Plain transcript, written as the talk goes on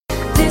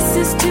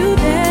is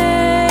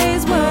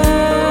today's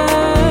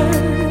word.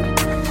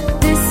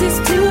 This is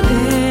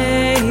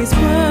today's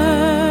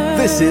word.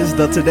 This is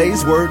the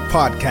Today's Word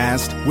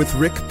podcast with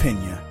Rick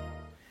Pina.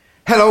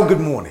 Hello,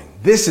 good morning.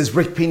 This is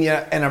Rick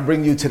Pina, and I'm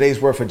bringing you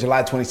today's word for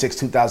July 26,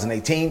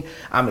 2018.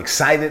 I'm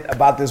excited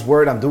about this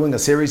word. I'm doing a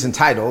series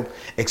entitled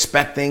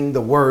Expecting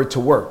the Word to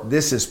Work.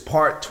 This is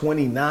part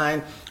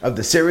 29 of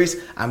the series.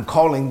 I'm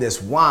calling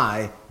this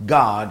Why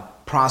God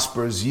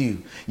Prospers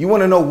You. You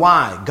want to know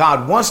why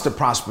God wants to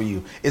prosper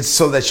you? It's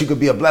so that you could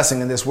be a blessing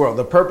in this world.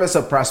 The purpose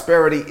of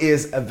prosperity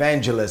is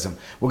evangelism.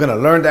 We're going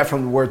to learn that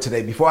from the word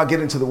today. Before I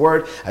get into the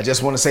word, I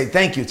just want to say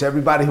thank you to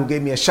everybody who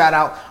gave me a shout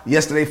out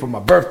yesterday for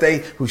my birthday,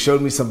 who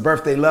showed me some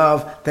birthday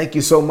love. Thank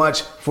you so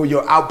much for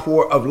your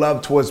outpour of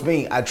love towards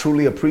me. I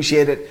truly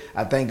appreciate it.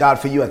 I thank God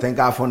for you. I thank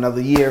God for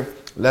another year.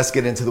 Let's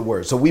get into the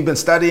word. So we've been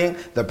studying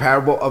the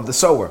parable of the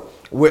sower.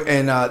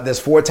 There's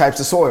 4 types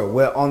of soil.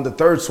 We're on the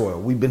third soil.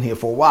 We've been here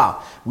for a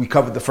while. We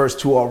covered the first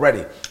 2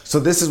 already.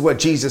 So this is what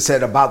Jesus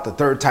said about the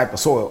third type of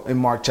soil in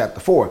Mark chapter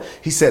 4.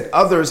 He said,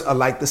 others are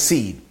like the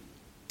seed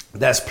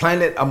that's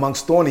planted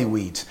amongst thorny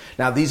weeds.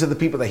 Now, these are the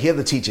people that hear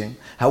the teaching.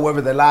 However,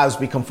 their lives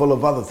become full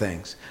of other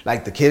things,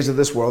 like the cares of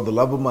this world, the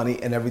love of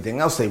money, and everything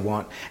else they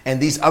want.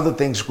 And these other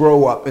things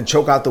grow up and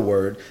choke out the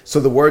word, so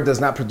the word does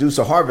not produce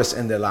a harvest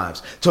in their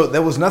lives. So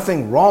there was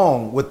nothing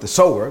wrong with the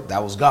sower.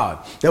 That was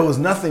God. There was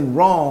nothing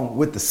wrong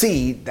with the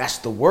seed. That's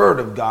the word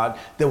of God.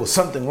 There was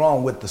something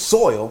wrong with the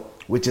soil,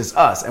 which is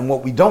us. And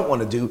what we don't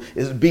want to do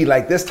is be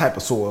like this type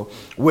of soil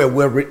where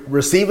we're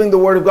receiving the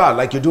word of God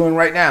like you're doing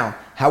right now.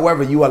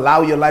 However, you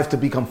allow your life to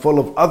become full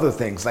of other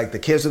things like the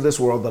cares of this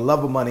world, the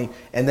love of money,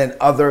 and then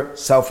other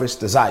selfish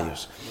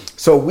desires.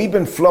 So we've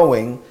been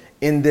flowing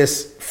in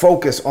this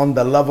focus on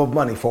the love of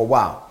money for a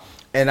while.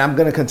 And I'm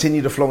going to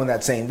continue to flow in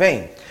that same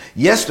vein.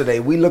 Yesterday,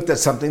 we looked at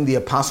something the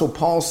Apostle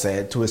Paul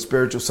said to his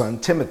spiritual son,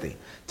 Timothy,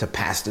 to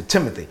Pastor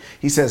Timothy.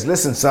 He says,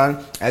 listen,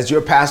 son, as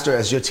your pastor,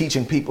 as you're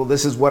teaching people,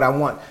 this is what I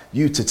want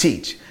you to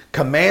teach.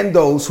 Command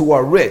those who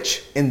are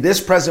rich in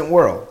this present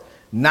world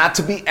not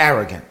to be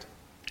arrogant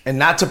and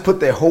not to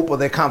put their hope or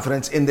their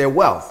confidence in their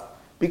wealth,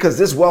 because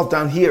this wealth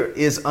down here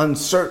is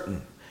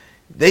uncertain.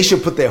 They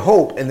should put their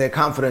hope and their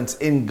confidence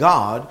in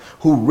God,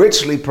 who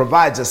richly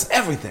provides us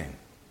everything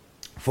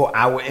for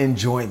our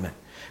enjoyment.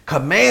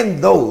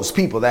 Command those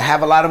people that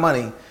have a lot of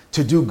money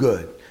to do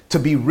good, to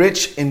be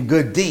rich in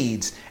good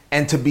deeds,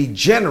 and to be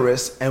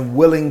generous and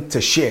willing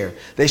to share.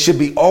 They should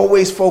be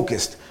always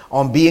focused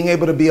on being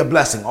able to be a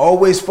blessing,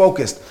 always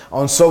focused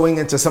on sowing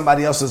into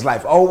somebody else's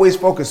life, always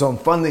focused on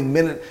funding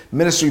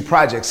ministry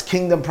projects,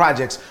 kingdom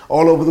projects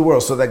all over the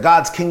world, so that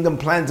God's kingdom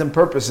plans and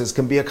purposes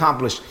can be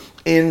accomplished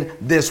in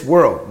this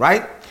world,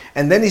 right?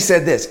 And then he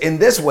said this, in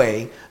this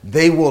way,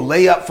 they will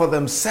lay up for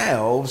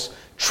themselves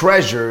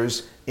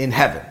treasures in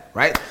heaven,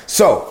 right?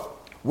 So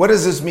what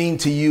does this mean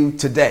to you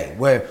today?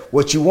 Where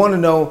what you want to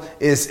know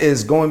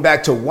is going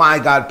back to why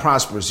God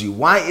prospers you.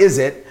 Why is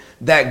it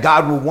that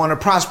God will want to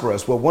prosper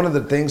us? Well, one of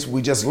the things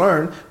we just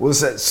learned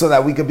was that so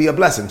that we could be a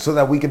blessing, so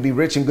that we could be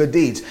rich in good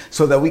deeds,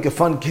 so that we could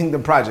fund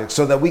kingdom projects,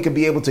 so that we could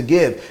be able to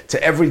give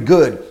to every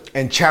good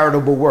and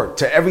charitable work,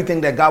 to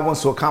everything that God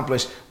wants to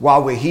accomplish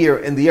while we're here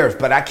in the earth.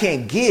 But I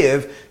can't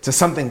give to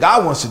something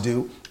God wants to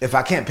do if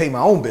I can't pay my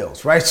own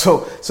bills, right?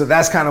 So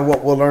that's kind of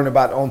what we'll learn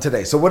about on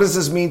today. So what does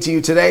this mean to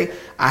you today?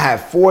 I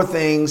have 4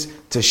 things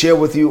to share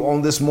with you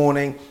on this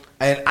morning.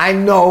 And I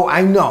know,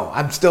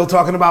 I'm still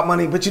talking about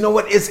money, but you know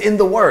what? It's in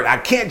the word. I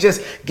can't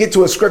just get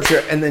to a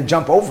scripture and then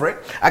jump over it.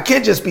 I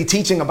can't just be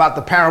teaching about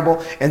the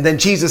parable and then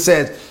Jesus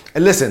said,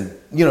 listen,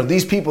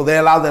 these people, they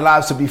allow their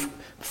lives to be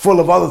full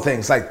of other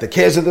things like the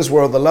cares of this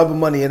world, the love of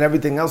money, and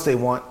everything else they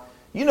want.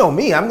 You know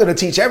me, I'm going to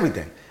teach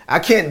everything. I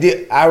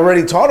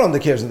already taught on the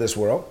cares of this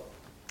world.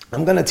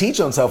 I'm going to teach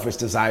on selfish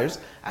desires.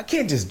 I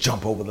can't just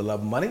jump over the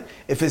love of money.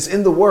 If it's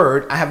in the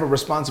word, I have a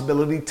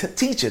responsibility to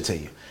teach it to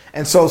you.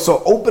 And so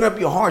open up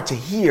your heart to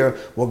hear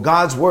what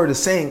God's word is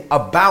saying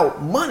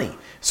about money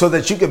so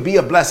that you could be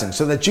a blessing,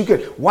 so that you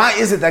could, why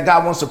is it that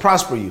God wants to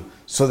prosper you?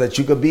 So that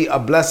you could be a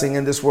blessing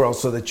in this world,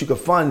 so that you could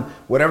fund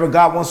whatever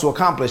God wants to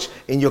accomplish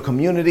in your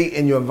community,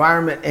 in your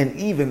environment, and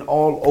even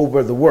all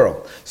over the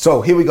world.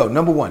 So here we go.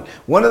 Number 1,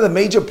 one of the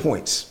major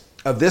points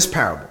of this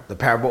parable, the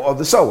parable of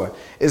the sower,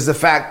 is the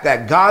fact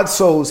that God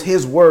sows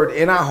his word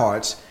in our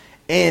hearts,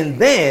 and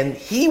then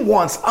he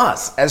wants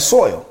us as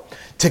soil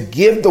to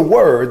give the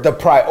word the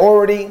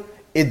priority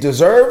it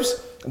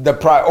deserves, the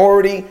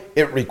priority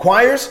it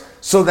requires,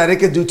 so that it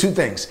can do 2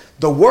 things.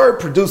 The word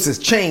produces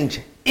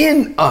change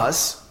in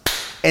us,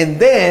 and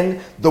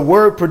then the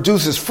word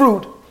produces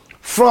fruit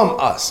from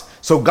us.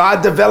 So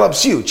God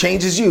develops you,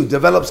 changes you,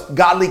 develops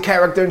godly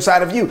character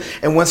inside of you.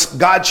 And once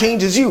God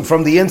changes you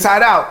from the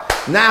inside out,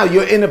 now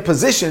you're in a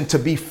position to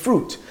be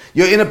fruit.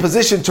 You're in a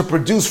position to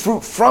produce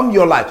fruit from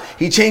your life.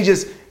 He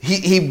changes,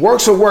 he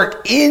works a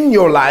work in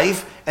your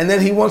life, and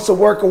then he wants to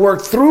work a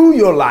work through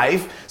your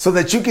life so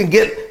that you can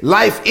get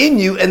life in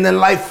you and then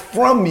life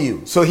from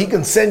you. So he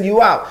can send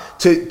you out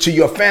to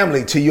your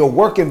family, to your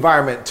work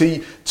environment,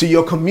 to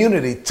your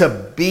community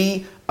to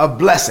be a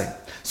blessing.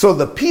 So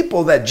the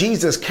people that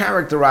Jesus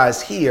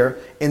characterized here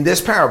in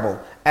this parable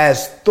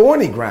as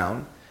thorny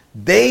ground,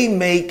 they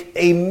make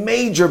a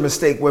major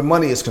mistake where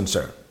money is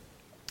concerned.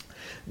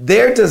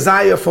 Their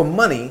desire for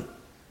money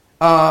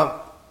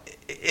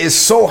is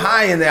so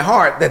high in their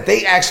heart that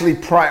they actually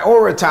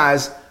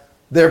prioritize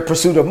their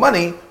pursuit of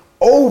money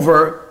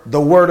over the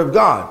word of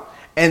God.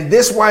 And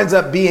this winds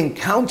up being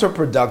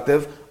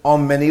counterproductive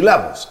on many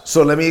levels.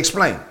 So let me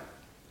explain.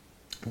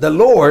 The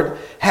Lord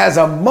has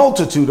a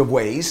multitude of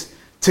ways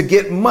to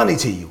get money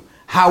to you.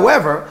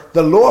 However,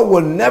 the Lord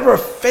will never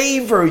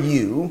favor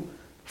you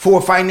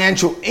for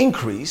financial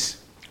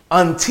increase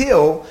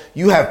until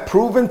you have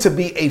proven to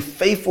be a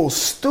faithful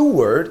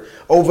steward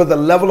over the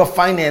level of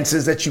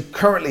finances that you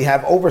currently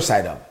have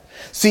oversight of.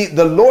 See,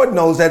 the Lord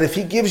knows that if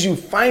he gives you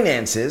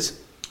finances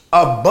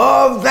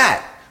above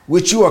that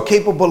which you are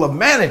capable of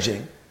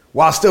managing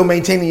while still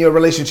maintaining your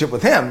relationship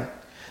with him,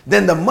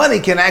 then the money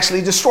can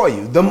actually destroy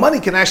you. The money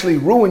can actually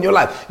ruin your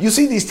life. You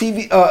see these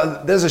TV,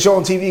 there's a show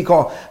on TV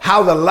called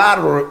How the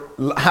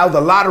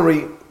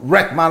Lottery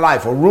Wrecked My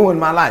Life or Ruined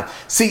My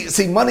Life.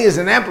 See, money is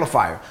an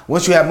amplifier.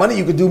 Once you have money,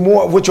 you can do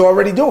more of what you're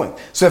already doing.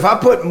 So if I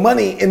put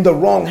money in the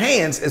wrong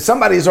hands, if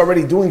somebody is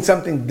already doing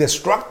something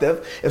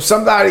destructive, if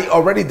somebody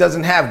already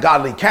doesn't have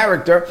godly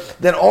character,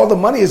 then all the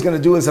money is going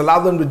to do is allow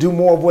them to do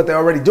more of what they're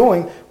already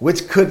doing,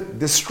 which could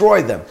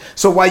destroy them.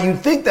 So while you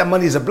think that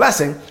money is a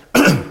blessing,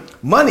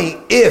 money,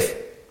 if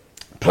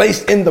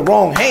placed in the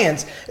wrong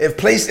hands, if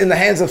placed in the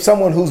hands of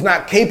someone who's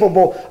not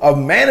capable of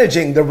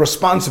managing the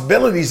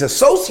responsibilities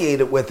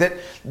associated with it,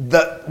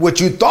 what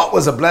you thought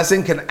was a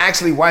blessing can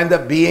actually wind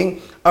up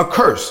being a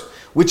curse,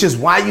 which is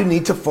why you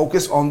need to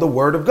focus on the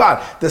word of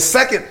God. The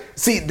second,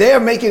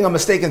 they're making a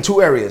mistake in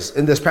two areas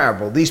in this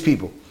parable, these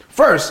people.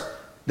 First,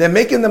 they're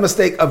making the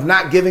mistake of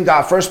not giving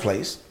God first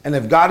place. And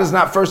if God is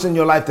not first in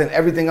your life, then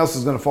everything else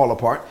is going to fall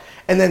apart.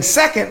 And then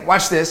second,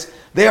 watch this,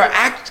 they are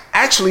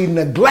actually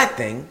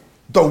neglecting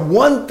the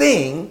one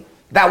thing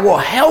that will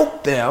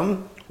help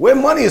them where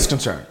money is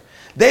concerned.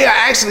 They are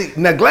actually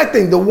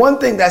neglecting the one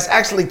thing that's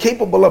actually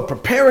capable of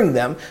preparing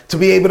them to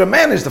be able to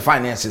manage the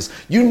finances.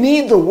 You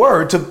need the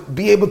word to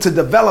be able to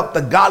develop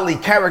the godly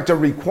character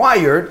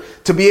required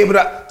to be able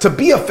to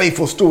be a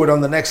faithful steward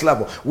on the next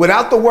level.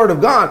 Without the word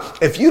of God,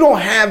 if you don't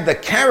have the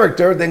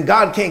character, then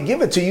God can't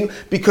give it to you,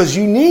 because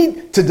you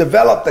need to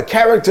develop the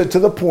character to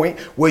the point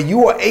where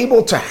you are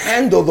able to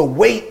handle the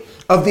weight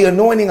of the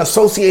anointing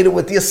associated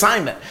with the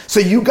assignment. So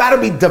you got to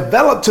be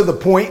developed to the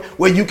point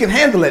where you can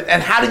handle it.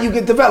 And how do you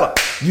get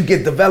developed? You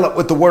get developed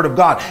with the word of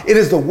God. It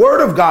is the word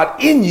of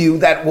God in you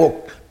that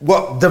will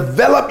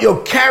develop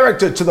your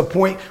character to the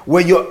point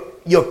where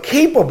you're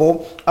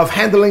capable of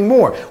handling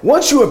more.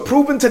 Once you have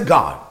proven to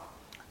God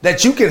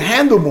that you can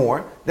handle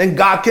more, then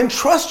God can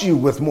trust you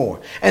with more.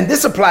 And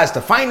this applies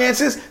to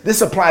finances.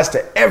 This applies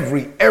to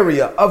every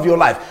area of your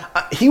life.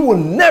 He will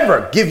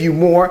never give you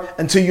more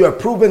until you have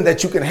proven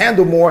that you can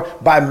handle more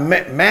by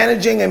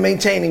managing and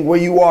maintaining where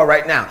you are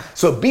right now.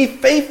 So be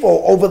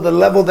faithful over the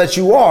level that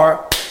you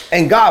are.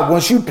 And God,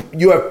 once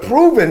you have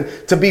proven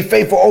to be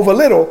faithful over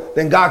little,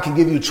 then God can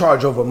give you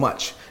charge over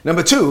much.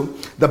 Number two,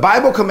 the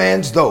Bible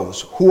commands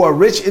those who are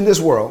rich in this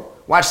world,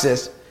 watch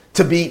this,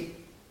 to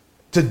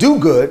do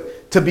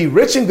good, to be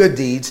rich in good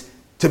deeds,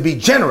 to be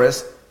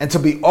generous, and to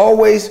be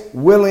always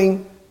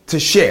willing to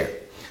share.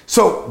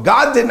 So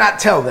God did not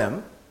tell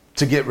them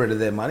to get rid of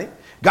their money.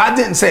 God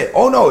didn't say,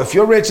 oh no, if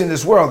you're rich in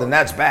this world, then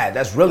that's bad.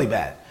 That's really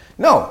bad.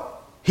 No,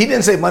 he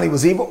didn't say money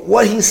was evil.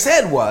 What he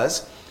said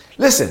was,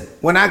 listen,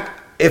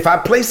 if I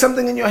place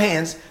something in your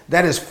hands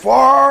that is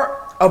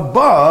far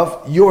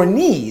above your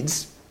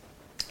needs,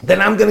 then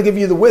I'm going to give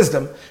you the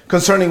wisdom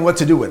concerning what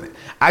to do with it.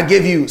 I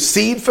give you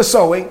seed for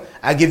sowing.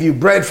 I give you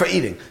bread for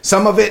eating.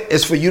 Some of it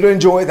is for you to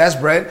enjoy. That's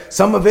bread.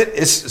 Some of it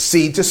is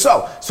seed to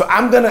sow. So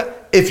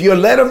if you're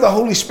led of the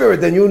Holy Spirit,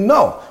 then you'll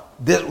know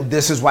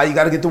this is why you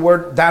got to get the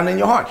word down in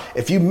your heart.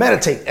 If you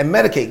meditate and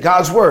medicate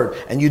God's word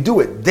and you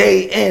do it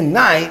day and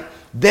night,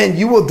 then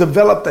you will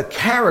develop the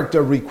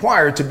character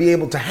required to be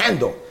able to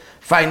handle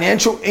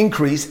financial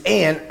increase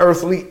and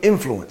earthly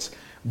influence.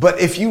 But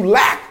if you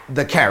lack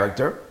the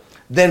character,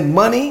 then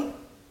money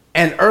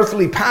and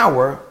earthly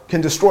power can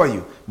destroy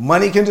you.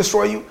 Money can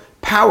destroy you.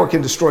 Power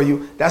can destroy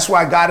you. That's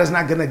why God is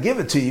not going to give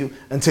it to you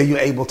until you're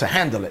able to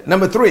handle it.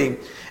 Number three,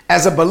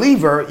 as a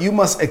believer, you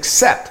must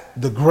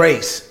accept the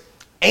grace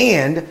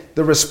and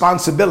the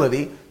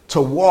responsibility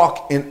to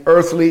walk in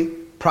earthly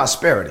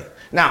prosperity.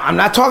 Now, I'm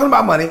not talking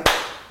about money.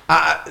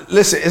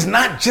 Listen, it's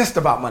not just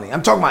about money.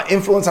 I'm talking about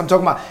influence. I'm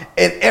talking about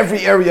in every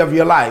area of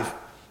your life.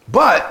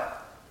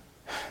 But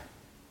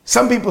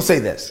some people say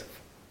this.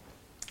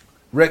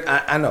 Rick,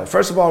 I know.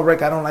 First of all,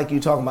 Rick, I don't like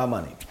you talking about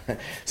money.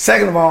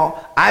 Second of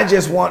all, I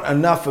just want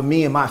enough for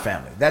me and my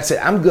family. That's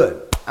it. I'm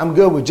good. I'm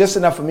good with just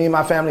enough for me and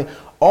my family.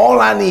 All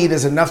I need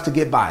is enough to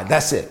get by.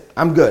 That's it.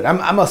 I'm good.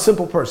 I'm a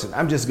simple person.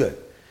 I'm just good.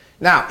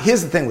 Now,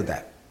 here's the thing with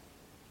that.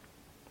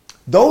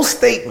 Those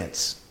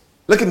statements,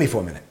 look at me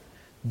for a minute.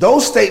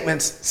 Those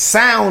statements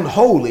sound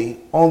holy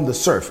on the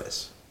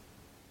surface.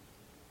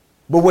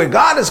 But where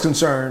God is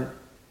concerned,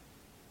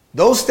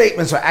 those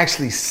statements are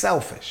actually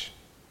selfish.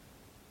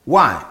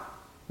 Why?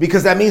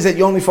 Because that means that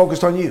you're only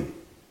focused on you.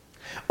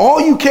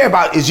 All you care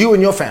about is you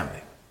and your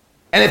family.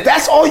 And if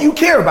that's all you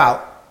care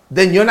about,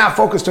 then you're not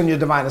focused on your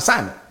divine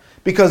assignment.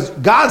 Because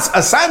God's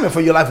assignment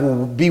for your life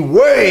will be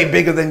way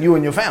bigger than you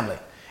and your family.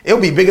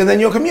 It'll be bigger than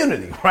your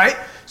community, right?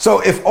 So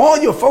if all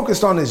you're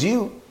focused on is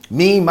you,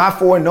 me, my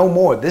four, no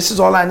more. This is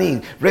all I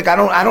need. Rick, I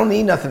don't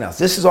need nothing else.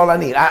 This is all I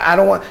need.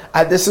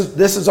 This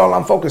is all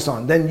I'm focused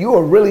on. Then you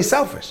are really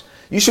selfish.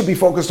 You should be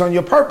focused on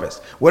your purpose,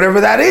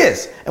 whatever that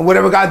is. And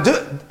whatever God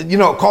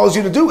calls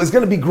you to do is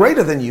going to be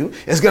greater than you.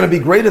 It's going to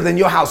be greater than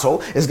your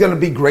household. It's going to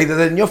be greater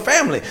than your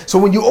family. So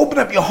when you open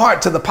up your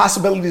heart to the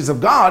possibilities of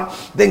God,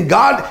 then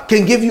God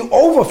can give you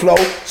overflow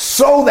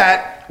so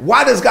that,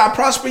 why does God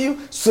prosper you?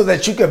 So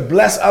that you can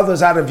bless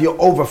others out of your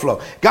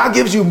overflow. God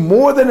gives you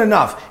more than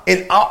enough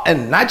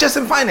and not just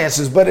in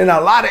finances, but in a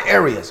lot of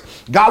areas.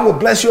 God will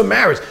bless your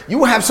marriage. You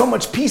will have so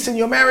much peace in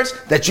your marriage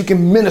that you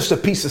can minister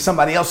peace to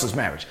somebody else's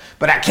marriage.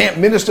 But I can't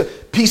minister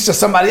peace to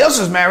somebody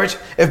else's marriage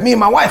if me and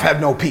my wife have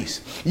no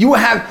peace. You will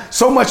have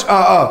so much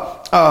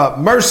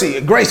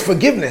mercy, grace,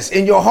 forgiveness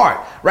in your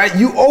heart, right?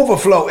 You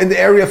overflow in the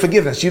area of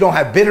forgiveness. You don't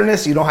have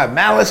bitterness. You don't have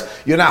malice.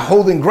 You're not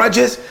holding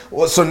grudges.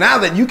 So now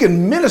that you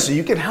can minister,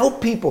 you can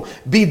help people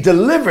be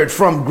delivered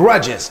from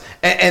grudges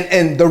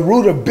and the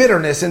root of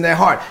bitterness in their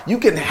heart. You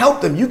can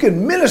help them. You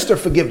can minister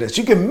forgiveness.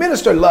 You can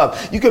minister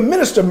love. You can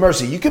minister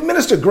mercy. You can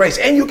minister grace,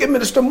 and you can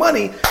minister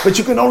money, but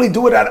you can only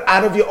do it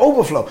out of your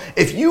overflow.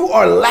 If you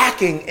are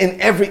lacking in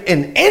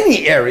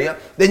any area,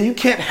 then you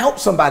can't help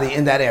somebody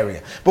in that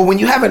area. But when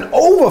you have an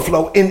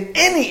overflow in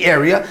any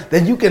area,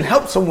 then you can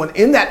help someone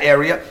in that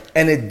area,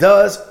 and it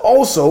does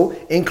also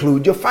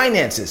include your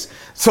finances.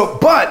 So,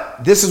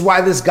 but this is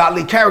why this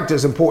godly character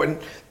is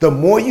important. The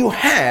more you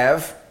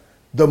have,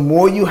 the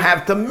more you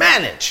have to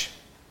manage,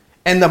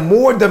 and the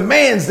more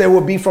demands there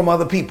will be from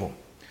other people.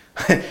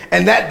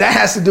 And that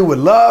has to do with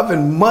love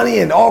and money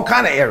and all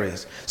kind of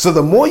areas. So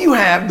the more you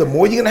have, the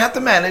more you're going to have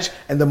to manage,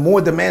 and the more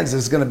demands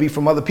there's going to be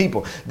from other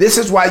people. This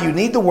is why you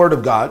need the Word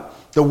of God.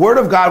 The Word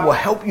of God will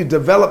help you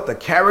develop the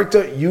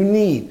character you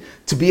need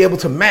to be able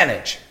to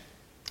manage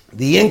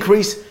the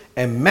increase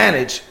and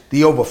manage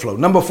the overflow.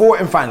 Number 4,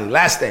 and finally,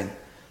 last thing,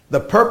 the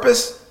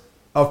purpose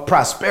of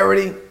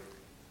prosperity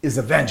is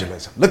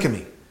evangelism. Look at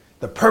me.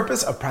 The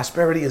purpose of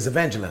prosperity is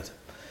evangelism.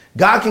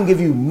 God can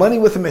give you money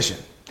with a mission.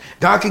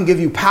 God can give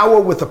you power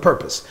with a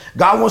purpose.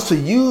 God wants to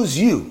use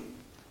you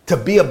to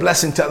be a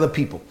blessing to other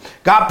people.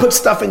 God puts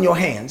stuff in your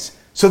hands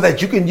so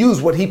that you can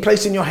use what He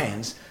placed in your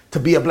hands to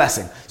be a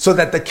blessing, so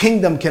that the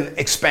kingdom can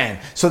expand,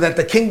 so that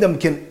the kingdom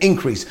can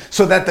increase,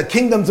 so that the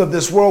kingdoms of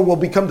this world will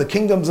become the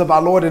kingdoms of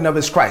our Lord and of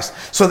His Christ,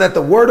 so that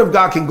the word of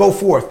God can go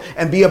forth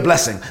and be a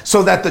blessing,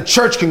 so that the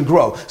church can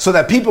grow, so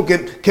that people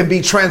can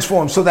be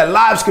transformed, so that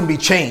lives can be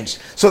changed,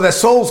 so that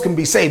souls can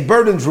be saved,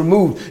 burdens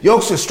removed,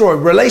 yokes destroyed,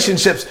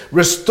 relationships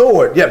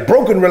restored, yet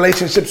broken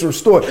relationships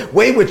restored,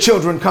 wayward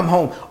children come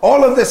home.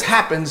 All of this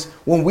happens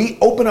when we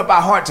open up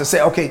our heart to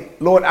say, okay,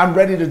 Lord, I'm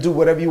ready to do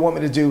whatever you want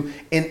me to do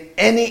in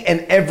any and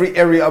every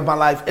area of my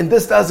life. And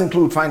this does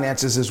include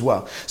finances as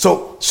well.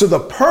 So the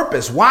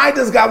purpose, why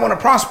does God want to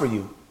prosper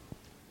you?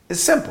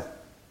 It's simple.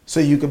 So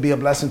you can be a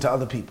blessing to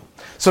other people.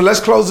 So let's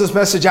close this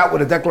message out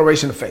with a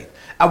declaration of faith.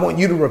 I want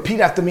you to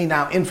repeat after me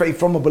now in faith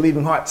from a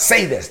believing heart.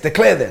 Say this,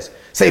 declare this.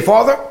 Say,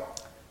 Father,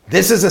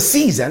 this is a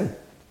season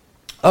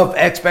of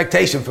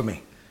expectation for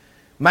me.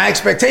 My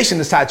expectation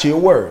is tied to your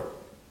word.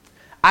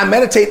 I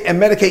meditate and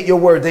medicate your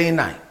word day and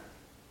night.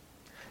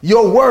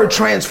 Your word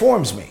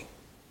transforms me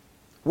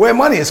where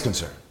money is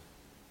concerned.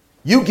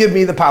 You give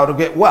me the power to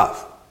get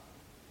wealth.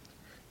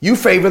 You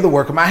favor the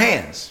work of my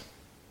hands.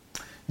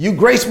 You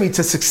grace me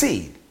to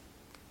succeed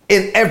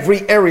in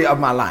every area of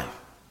my life.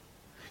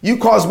 You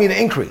cause me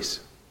to increase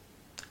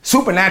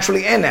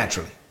supernaturally and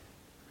naturally.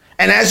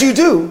 And as you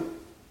do,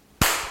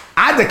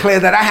 I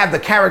declare that I have the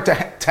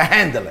character to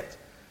handle it.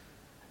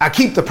 I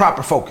keep the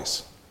proper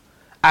focus.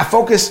 I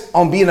focus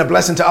on being a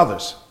blessing to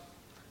others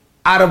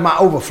out of my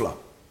overflow.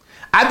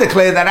 I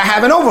declare that I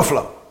have an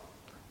overflow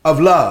of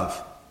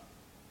love,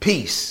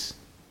 peace,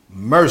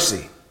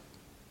 mercy,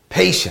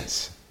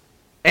 patience,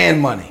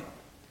 and money.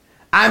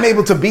 I'm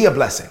able to be a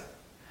blessing.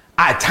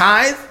 I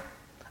tithe,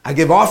 I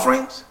give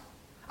offerings,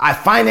 I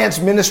finance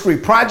ministry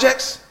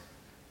projects,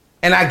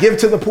 and I give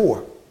to the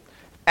poor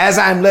as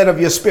I am led of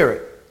your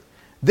spirit.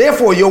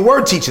 Therefore, your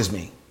word teaches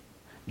me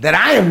that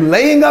I am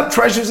laying up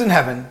treasures in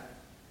heaven,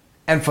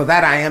 and for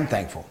that I am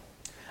thankful.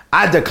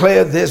 I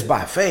declare this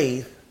by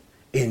faith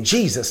in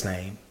Jesus'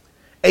 name.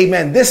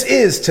 Amen. This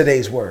is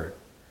today's word.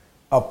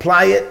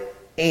 Apply it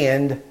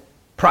and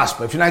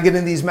prosper. If you're not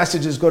getting these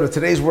messages, go to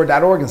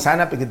todaysword.org and sign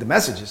up and get the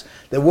messages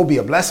that will be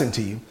a blessing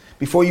to you.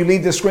 Before you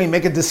leave the screen,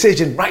 make a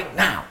decision right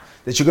now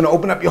that you're going to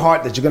open up your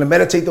heart, that you're going to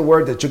meditate the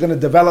word, that you're going to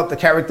develop the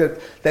character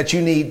that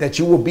you need, that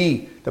you will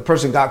be the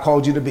person God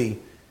called you to be.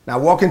 Now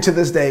walk into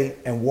this day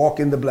and walk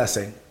in the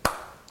blessing.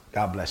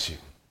 God bless you.